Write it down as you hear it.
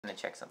I'm going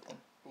to check something.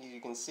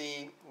 You can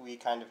see we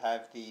kind of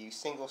have the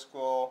single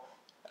scroll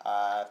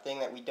thing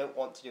that we don't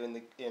want to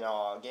do in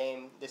our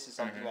game. This is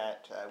something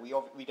that we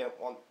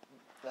don't want.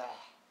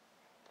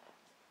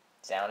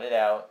 Sound it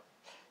out.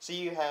 So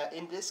you have,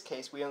 in this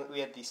case, we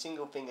have the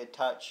single finger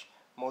touch,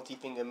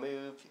 multi-finger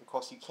move. Of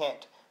course, you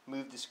can't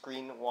move the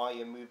screen while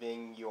you're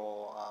moving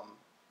your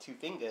two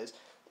fingers.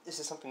 This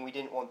is something we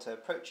didn't want to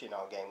approach in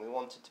our game. We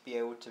wanted to be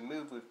able to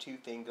move with two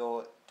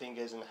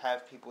fingers and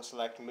have people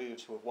select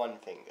moves with one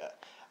finger.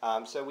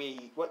 So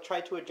we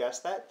tried to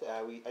adjust that.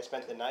 I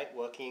spent the night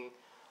working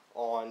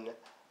on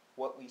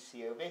what we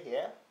see over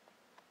here.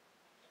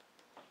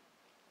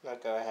 I'll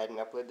go ahead and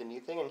upload the new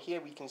thing, and here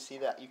we can see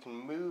that you can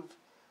move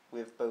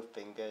with both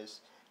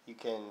fingers. You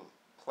can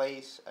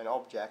place an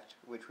object,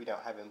 which we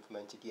don't have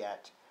implemented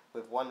yet,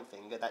 with one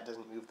finger. That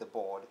doesn't move the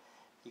board.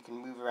 You can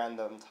move around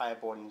the entire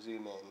board and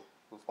zoom in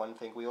with one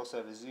finger. We also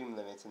have a zoom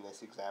limit in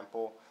this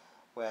example,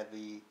 where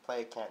the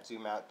player can't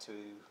zoom out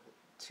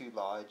too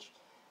large,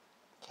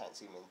 can't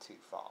zoom in too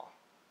far.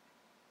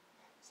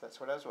 So that's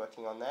what I was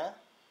working on there.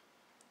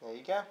 There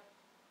you go.